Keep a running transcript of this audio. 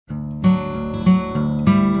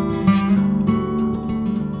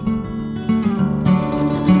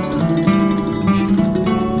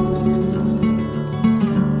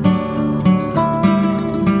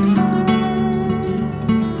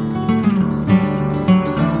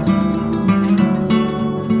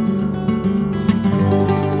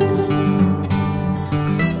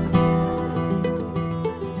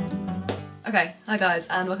Hi guys,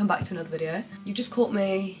 and welcome back to another video. You just caught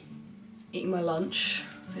me eating my lunch,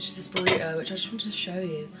 which is this burrito, which I just wanted to show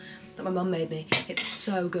you, that my mum made me. It's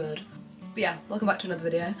so good. But yeah, welcome back to another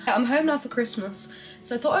video. I'm home now for Christmas,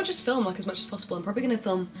 so I thought I'd just film like as much as possible. I'm probably going to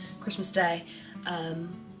film Christmas Day,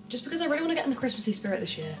 just because I really want to get in the Christmassy spirit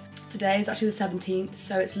this year. Today is actually the 17th,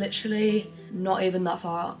 so it's literally not even that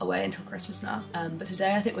far away until Christmas now. But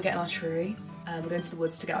today I think we're getting our tree. We're going to the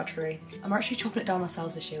woods to get our tree. And we're actually chopping it down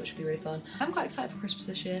ourselves this year, which will be really fun. I'm quite excited for Christmas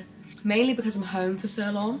this year, mainly because I'm home for so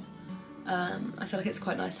long. I feel like it's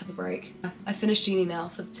quite nice to have a break. I finished uni now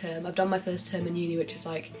for the term. I've done my first term in uni, which is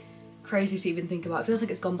like crazy to even think about. It feels like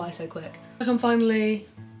it's gone by so quick. Like I'm finally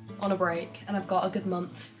on a break and I've got a good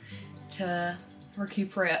month to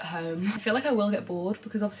recuperate at home. I feel like I will get bored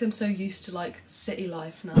because obviously I'm so used to like city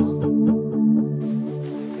life now.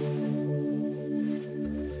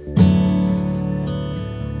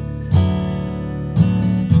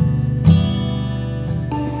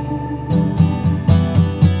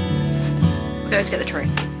 Go to get the tree.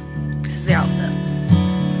 This is the outfit.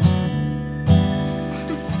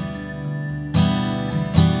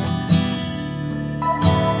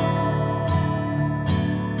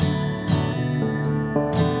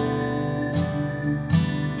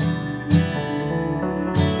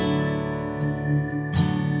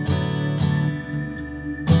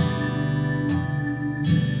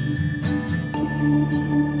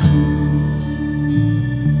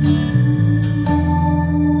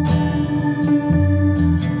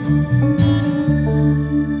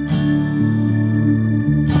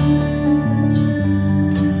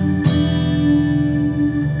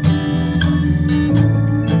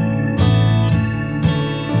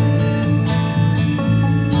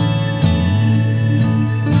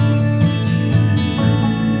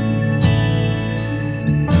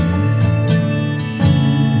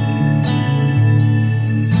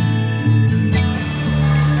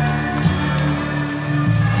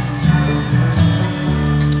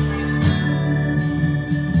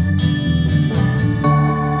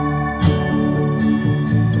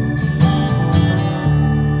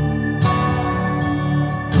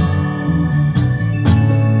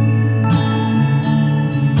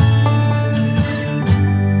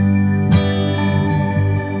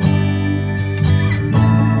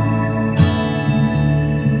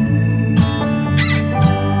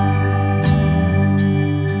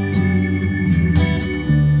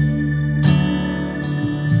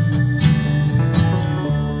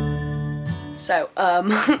 So,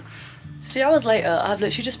 it's a few hours later. I've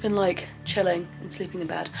literally just been like chilling and sleeping in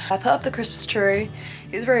bed. I put up the Christmas tree.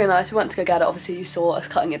 It was really nice. We went to go get it. Obviously you saw us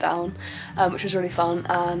cutting it down, which was really fun,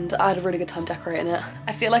 and I had a really good time decorating it.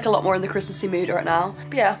 I feel like a lot more in the Christmassy mood right now.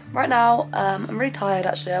 But yeah, right now I'm really tired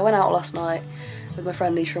actually. I went out last night with my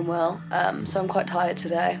friend Leisha and Will, so I'm quite tired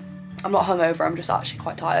today. I'm not hungover, I'm just actually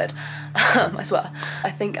quite tired. I swear.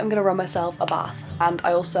 I think I'm gonna run myself a bath, and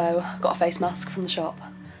I also got a face mask from the shop.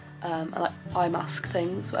 And like eye mask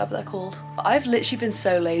things, whatever they're called. But I've literally been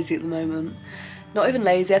so lazy at the moment. Not even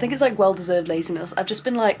lazy, I think it's like well-deserved laziness. I've just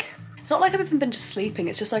been like, it's not like I've even been just sleeping,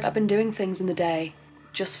 it's just like I've been doing things in the day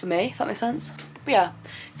just for me, if that makes sense. But yeah,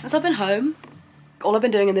 since I've been home, all I've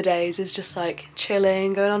been doing in the days is just like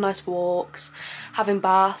chilling, going on nice walks, having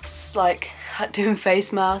baths, like doing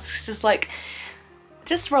face masks,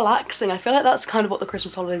 just relaxing. I feel like that's kind of what the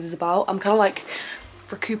Christmas holidays is about. I'm kind of like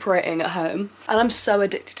recuperating at home, and I'm so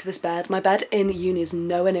addicted to this bed. My bed in uni is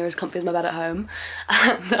nowhere near as comfy as my bed at home,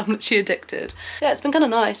 and I'm literally addicted. Yeah, it's been kind of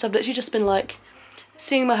nice. I've literally just been like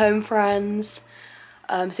seeing my home friends,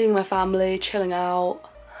 seeing my family, chilling out.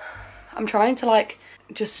 I'm trying to like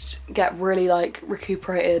just get really like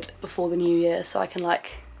recuperated before the new year, so I can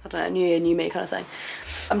like, I don't know, new year, new me kind of thing.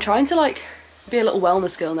 I'm trying to like be a little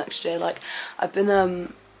wellness girl next year. Like I've been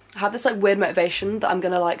I have this like weird motivation that I'm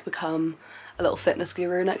gonna like become a little fitness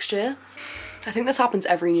guru next year. I think this happens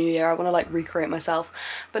every new year. I want to like recreate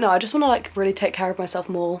myself, but no, I just want to like really take care of myself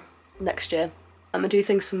more next year. I'm gonna do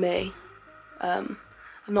things for me and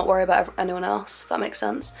not worry about anyone else, if that makes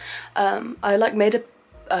sense. I like made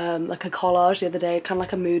a like a collage the other day, kind of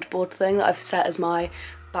like a mood board thing that I've set as my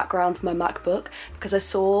background for my MacBook, because I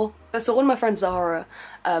saw one of my friends, Zara,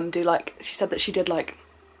 do like, she said that she did like,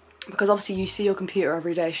 because obviously you see your computer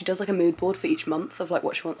every day, she does like a mood board for each month of like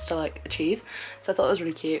what she wants to like achieve. So I thought that was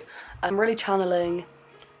really cute. I'm really channeling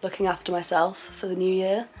looking after myself for the new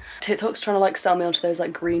year. TikTok's trying to like sell me onto those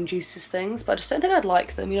like green juices things, but I just don't think I'd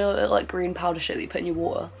like them, you know, little, like green powder shit that you put in your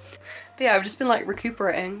water. But yeah, I've just been like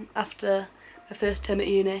recuperating after my first term at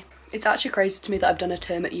uni. It's actually crazy to me that I've done a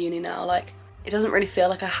term at uni now. Like, it doesn't really feel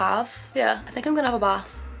like I have. Yeah, I think I'm gonna have a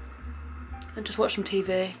bath and just watch some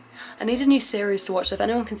TV. I need a new series to watch, so if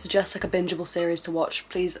anyone can suggest like a bingeable series to watch,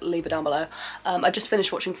 please leave it down below. I just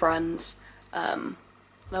finished watching Friends, and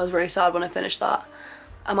I was really sad when I finished that.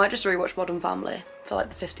 I might just rewatch Modern Family for like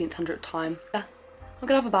the 1500th time. Yeah, I'm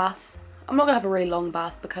gonna have a bath. I'm not gonna have a really long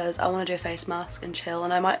bath because I want to do a face mask and chill,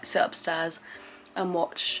 and I might sit upstairs and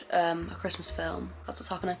watch a Christmas film. That's what's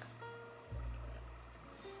happening.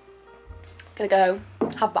 Gonna go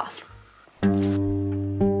have a bath.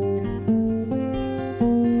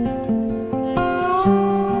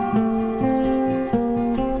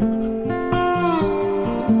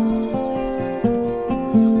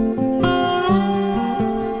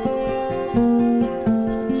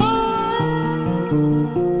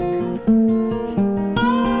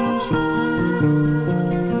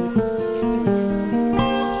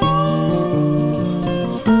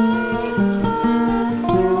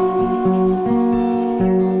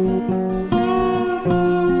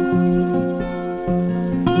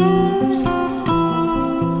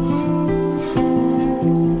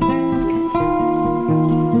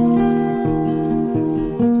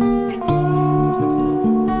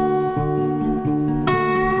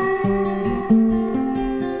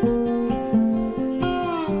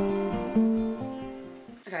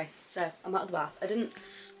 So I'm out of the bath. I didn't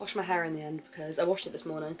wash my hair in the end because I washed it this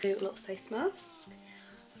morning. Do a little face mask.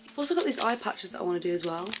 I've also got these eye patches that I want to do as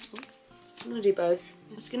well. So I'm going to do both.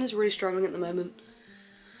 My skin is really struggling at the moment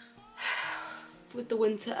with the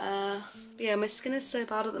winter air. But yeah, my skin is so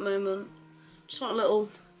bad at the moment. Just want a little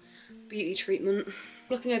beauty treatment.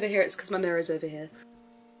 Looking over here, it's because my mirror is over here.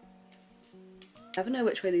 I never know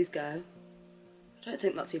which way these go. I don't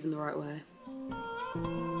think that's even the right way.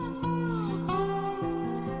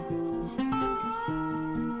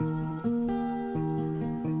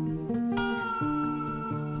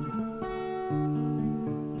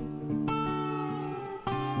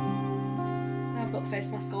 Face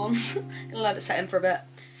mask on. Gonna let it set in for a bit,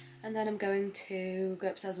 and then I'm going to go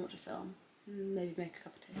upstairs and watch a film, maybe make a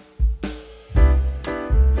cup of tea.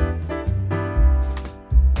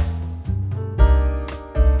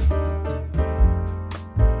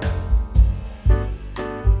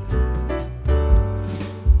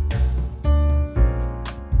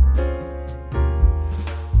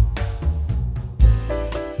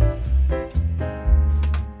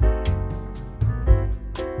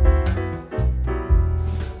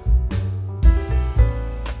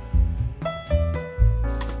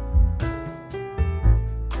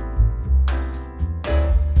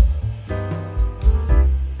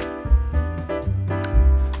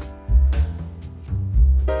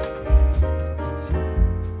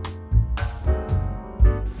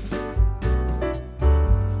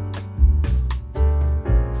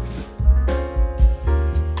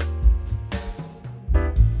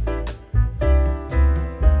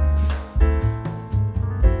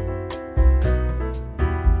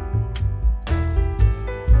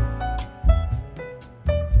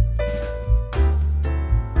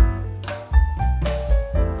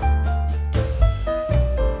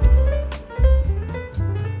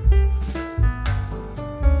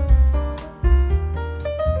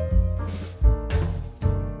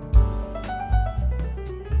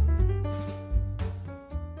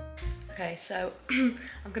 Okay, so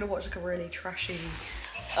I'm gonna watch like a really trashy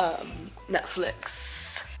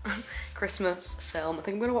Netflix Christmas film. I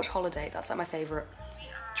think I'm gonna watch Holiday. That's like my favourite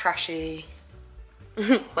trashy,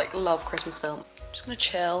 like love Christmas film. I'm just gonna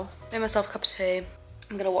chill, make myself a cup of tea.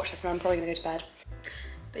 I'm gonna watch this and I'm probably gonna go to bed.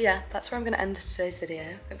 But yeah, that's where I'm gonna end today's video.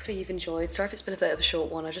 Hopefully you've enjoyed. Sorry if it's been a bit of a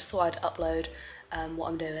short one. I just thought I'd upload what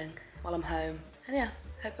I'm doing while I'm home. And yeah,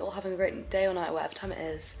 hope you're all having a great day or night, whatever time it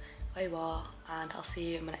is, where you are, and I'll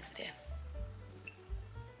see you in my next video.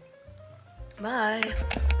 Bye.